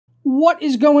What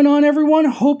is going on, everyone?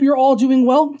 Hope you're all doing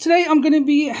well. Today, I'm going to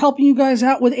be helping you guys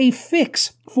out with a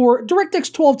fix for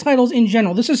DirectX 12 titles in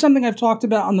general. This is something I've talked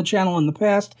about on the channel in the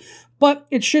past, but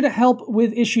it should help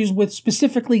with issues with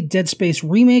specifically Dead Space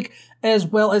Remake, as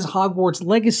well as Hogwarts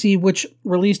Legacy, which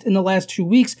released in the last 2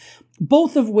 weeks,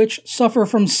 both of which suffer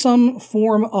from some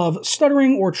form of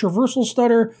stuttering or traversal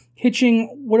stutter, hitching,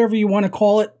 whatever you want to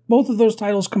call it. Both of those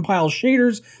titles compile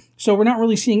shaders, so we're not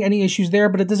really seeing any issues there,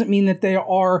 but it doesn't mean that they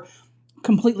are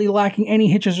completely lacking any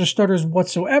hitches or stutters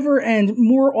whatsoever, and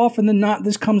more often than not,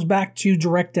 this comes back to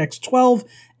DirectX 12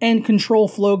 and Control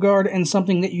Flow Guard, and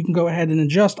something that you can go ahead and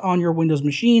adjust on your Windows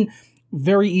machine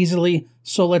very easily,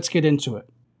 so let's get into it.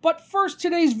 But first,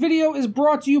 today's video is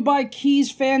brought to you by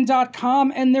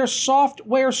Keysfan.com and their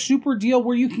software super deal,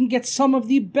 where you can get some of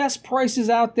the best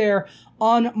prices out there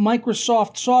on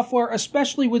Microsoft software.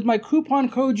 Especially with my coupon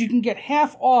code, you can get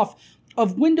half off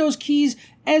of Windows keys,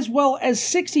 as well as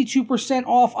 62%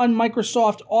 off on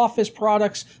Microsoft Office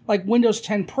products like Windows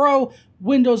 10 Pro,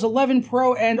 Windows 11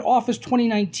 Pro, and Office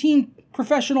 2019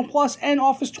 Professional Plus, and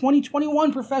Office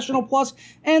 2021 Professional Plus,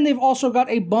 and they've also got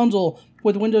a bundle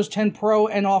with Windows 10 Pro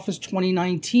and Office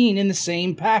 2019 in the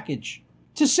same package.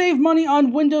 To save money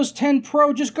on Windows 10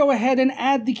 Pro, just go ahead and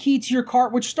add the key to your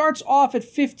cart, which starts off at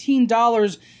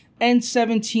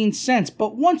 $15.17.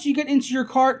 But once you get into your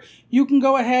cart, you can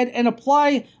go ahead and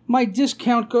apply my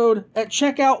discount code at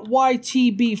checkout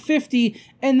YTB50,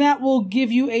 and that will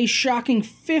give you a shocking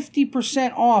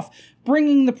 50% off,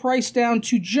 bringing the price down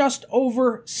to just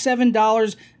over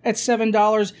 $7 at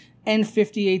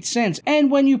 $7.58.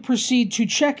 And when you proceed to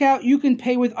checkout, you can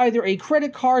pay with either a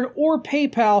credit card or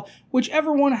PayPal,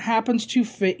 whichever one happens to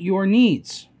fit your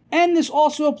needs. And this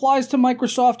also applies to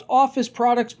Microsoft Office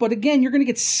products, but again, you're going to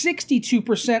get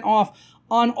 62% off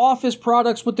on Office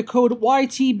products with the code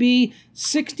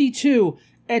YTB62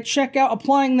 at checkout.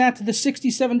 Applying that to the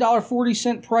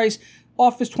 $67.40 price,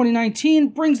 Office 2019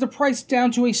 brings the price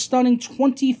down to a stunning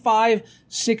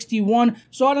 $25.61.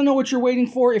 So I don't know what you're waiting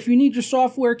for. If you need your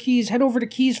software keys, head over to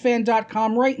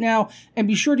Keysfan.com right now and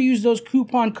be sure to use those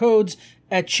coupon codes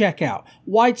at checkout.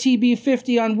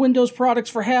 YTB50 on Windows products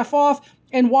for half off,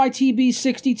 and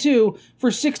YTB62 for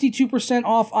 62%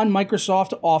 off on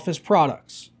Microsoft Office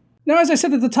products. Now, as I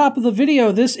said at the top of the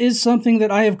video, this is something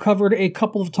that I have covered a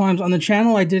couple of times on the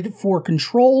channel. I did it for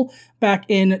Control back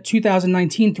in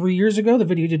 2019, 3 years ago. The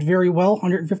video did very well,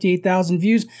 158,000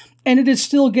 views, and it is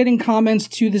still getting comments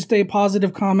to this day,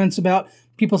 positive comments about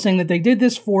people saying that they did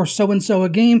this for so-and-so a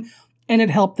game, and it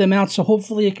helped them out. So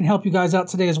hopefully it can help you guys out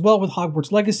today as well with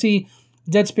Hogwarts Legacy,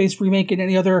 Dead Space Remake, and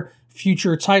any other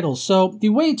future titles. So the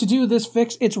way to do this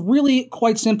fix, it's really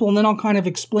quite simple, and then I'll kind of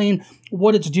explain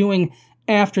what it's doing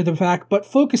after the fact. But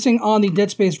focusing on the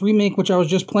Dead Space Remake, which I was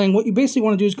just playing, what you basically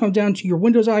want to do is come down to your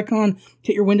Windows icon,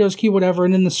 hit your Windows key, whatever,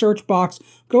 and in the search box,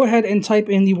 go ahead and type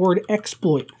in the word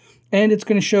exploit. And it's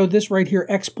going to show this right here,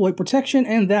 exploit protection,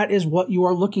 and that is what you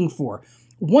are looking for.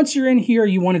 Once you're in here,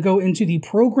 you want to go into the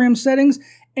program settings,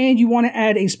 and you want to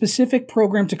add a specific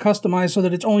program to customize so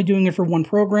that it's only doing it for one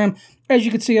program. As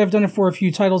you can see, I've done it for a few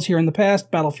titles here in the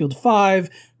past: Battlefield 5,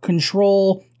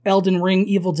 Control, Elden Ring,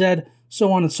 Evil Dead,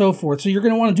 so on and so forth. So you're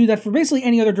going to want to do that for basically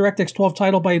any other DirectX 12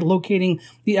 title by locating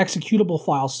the executable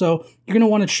file. So you're going to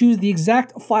want to choose the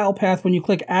exact file path when you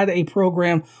click Add a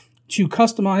Program to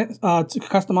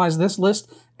customize this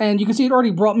list. And you can see it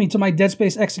already brought me to my Dead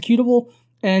Space executable.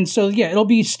 And so, yeah, it'll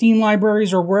be Steam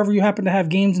libraries or wherever you happen to have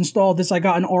games installed. This I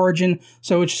got in Origin,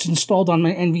 so it's just installed on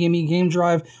my NVMe game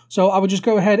drive. So I would just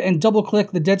go ahead and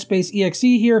double-click the Dead Space EXE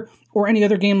here, or any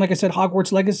other game, like I said,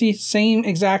 Hogwarts Legacy, same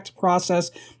exact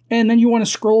process. And then you want to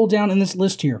scroll down in this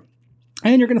list here,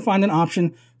 and you're going to find an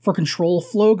option for Control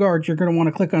Flow Guard. You're going to want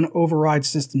to click on Override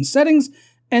System Settings,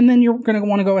 and then you're going to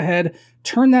want to go ahead,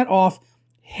 turn that off,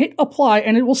 hit Apply,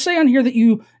 and it will say on here that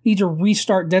you need to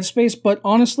restart Dead Space, but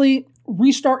honestly,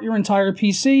 restart your entire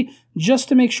PC just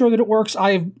to make sure that it works.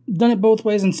 I've done it both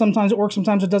ways, and sometimes it works,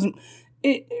 sometimes it doesn't.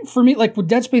 For me, like with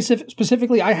Dead Space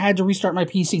specifically, I had to restart my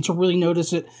PC to really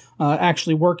notice it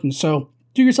actually working. So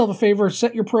do yourself a favor,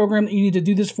 set your program that you need to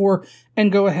do this for,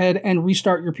 and go ahead and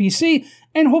restart your PC,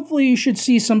 and hopefully you should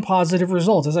see some positive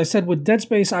results. As I said, with Dead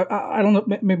Space, I don't know,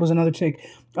 maybe it was another take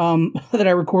that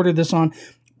I recorded this on,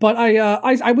 but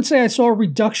I would say I saw a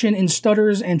reduction in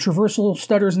stutters and traversal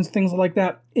stutters and things like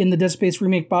that in the Dead Space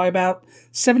Remake by about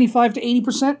 75 to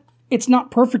 80%. It's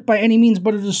not perfect by any means,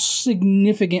 but it is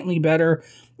significantly better.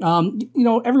 You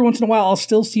know, every once in a while, I'll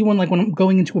still see one, like when I'm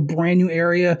going into a brand new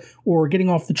area or getting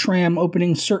off the tram,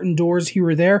 opening certain doors here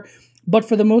or there. But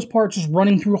for the most part, just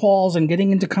running through halls and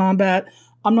getting into combat,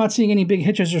 I'm not seeing any big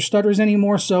hitches or stutters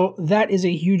anymore, so that is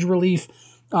a huge relief.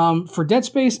 for Dead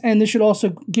Space, and this should also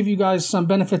give you guys some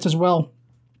benefits as well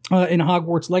in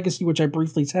Hogwarts Legacy, which I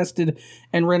briefly tested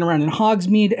and ran around in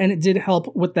Hogsmeade, and it did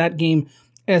help with that game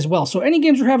as well. So any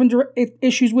games you're having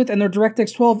issues with and they're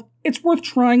DirectX 12, it's worth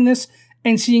trying this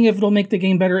and seeing if it'll make the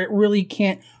game better. It really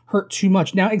can't hurt too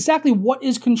much. Now, exactly what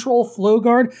is Control Flow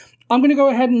Guard? I'm going to go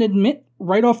ahead and admit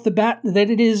right off the bat that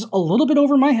it is a little bit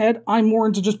over my head. I'm more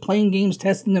into just playing games,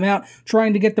 testing them out,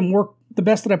 trying to get them work the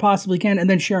best that I possibly can, and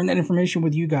then sharing that information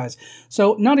with you guys.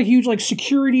 So not a huge like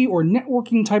security or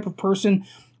networking type of person,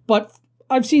 but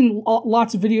I've seen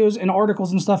lots of videos and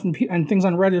articles and stuff and things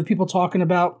on Reddit of people talking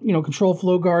about, you know, Control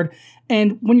Flow Guard.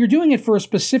 And when you're doing it for a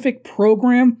specific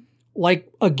program, like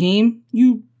a game,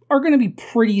 you are going to be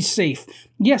pretty safe.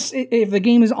 Yes, if the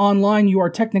game is online, you are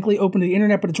technically open to the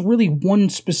internet, but it's really one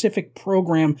specific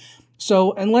program.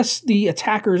 So unless the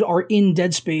attackers are in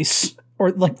Dead Space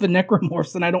or like the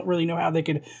Necromorphs, then I don't really know how they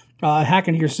could hack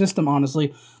into your system,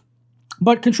 honestly.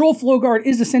 But Control Flow Guard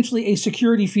is essentially a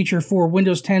security feature for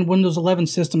Windows 10, Windows 11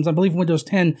 systems. I believe Windows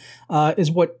 10 is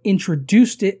what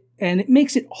introduced it, and it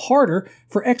makes it harder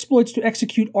for exploits to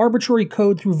execute arbitrary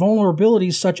code through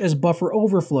vulnerabilities such as buffer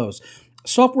overflows.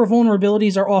 Software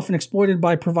vulnerabilities are often exploited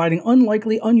by providing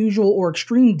unlikely, unusual, or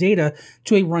extreme data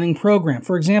to a running program.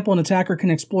 For example, an attacker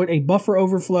can exploit a buffer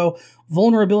overflow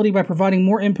vulnerability by providing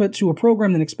more input to a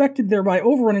program than expected, thereby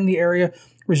overrunning the area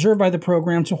reserved by the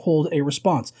program to hold a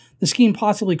response. The scheme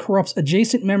possibly corrupts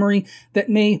adjacent memory that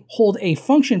may hold a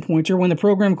function pointer. When the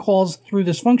program calls through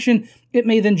this function, it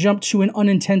may then jump to an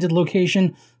unintended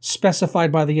location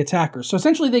specified by the attacker. So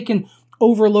essentially they can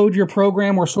overload your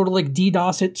program or sort of like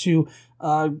DDoS it to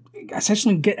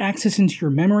essentially get access into your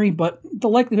memory, but the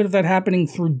likelihood of that happening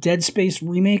through Dead Space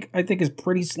Remake, I think, is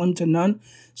pretty slim to none.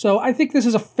 So I think this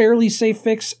is a fairly safe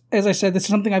fix. As I said, this is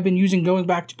something I've been using going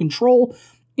back to Control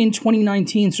in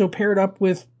 2019, so paired up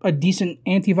with a decent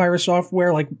antivirus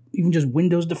software, like even just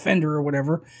Windows Defender or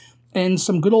whatever, and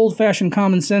some good old-fashioned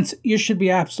common sense, you should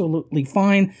be absolutely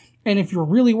fine. And if you're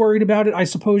really worried about it, I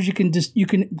suppose you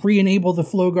can re-enable the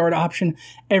Flow Guard option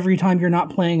every time you're not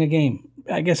playing a game.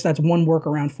 I guess that's one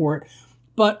workaround for it.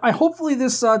 But hopefully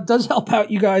this does help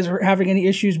out you guys who are having any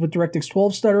issues with DirectX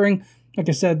 12 stuttering. Like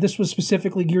I said, this was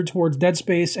specifically geared towards Dead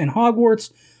Space and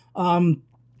Hogwarts.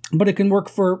 But it can work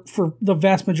for the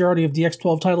vast majority of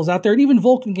DX12 titles out there, and even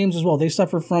Vulkan games as well. They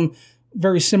suffer from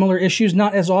very similar issues,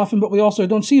 not as often, but we also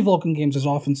don't see Vulkan games as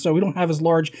often, so we don't have as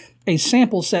large a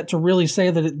sample set to really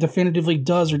say that it definitively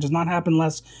does or does not happen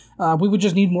less. We would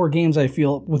just need more games, I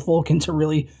feel, with Vulkan to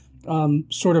really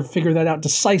sort of figure that out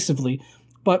decisively.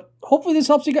 But hopefully this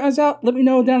helps you guys out. Let me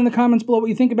know down in the comments below what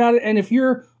you think about it, and if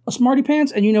you're a smarty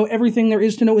pants and you know everything there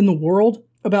is to know in the world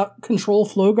about Control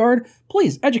Flow Guard,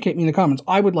 please educate me in the comments.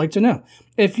 I would like to know.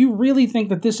 If you really think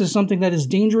that this is something that is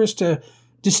dangerous to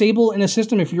disable in a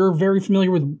system, if you're very familiar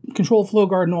with Control Flow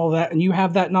Guard and all that, and you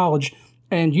have that knowledge,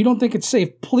 and you don't think it's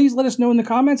safe, please let us know in the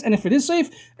comments. And if it is safe,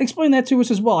 explain that to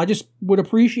us as well. I just would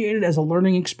appreciate it as a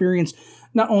learning experience,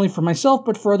 not only for myself,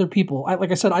 but for other people.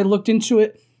 Like I said, I looked into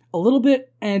it a little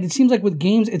bit, and it seems like with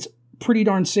games, it's pretty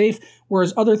darn safe,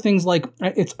 whereas other things like,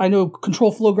 I know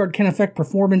Control Flow Guard can affect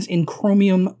performance in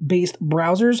Chromium-based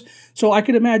browsers, so I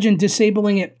could imagine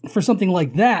disabling it for something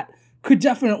like that could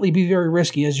definitely be very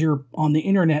risky as you're on the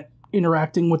internet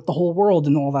interacting with the whole world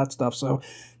and all that stuff. So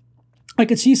I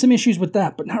could see some issues with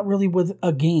that, but not really with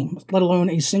a game, let alone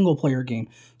a single-player game.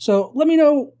 So let me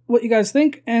know what you guys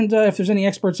think, and if there's any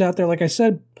experts out there, like I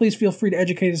said, please feel free to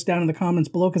educate us down in the comments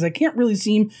below, because I can't really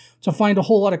seem to find a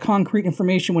whole lot of concrete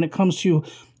information when it comes to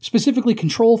specifically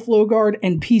Control Flow Guard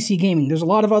and PC gaming. There's a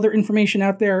lot of other information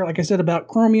out there, like I said, about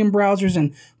Chromium browsers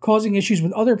and causing issues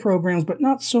with other programs, but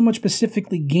not so much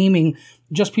specifically gaming,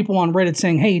 just people on Reddit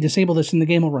saying, hey, disable this and the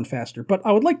game will run faster. But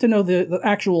I would like to know the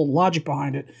actual logic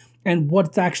behind it and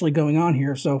what's actually going on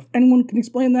here. So if anyone can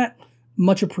explain that,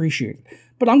 much appreciated.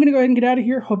 But I'm going to go ahead and get out of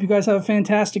here. Hope you guys have a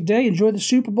fantastic day. Enjoy the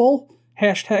Super Bowl. #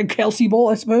 Kelsey Bowl,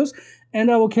 I suppose.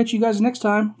 And I will catch you guys next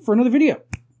time for another video.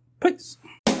 Peace.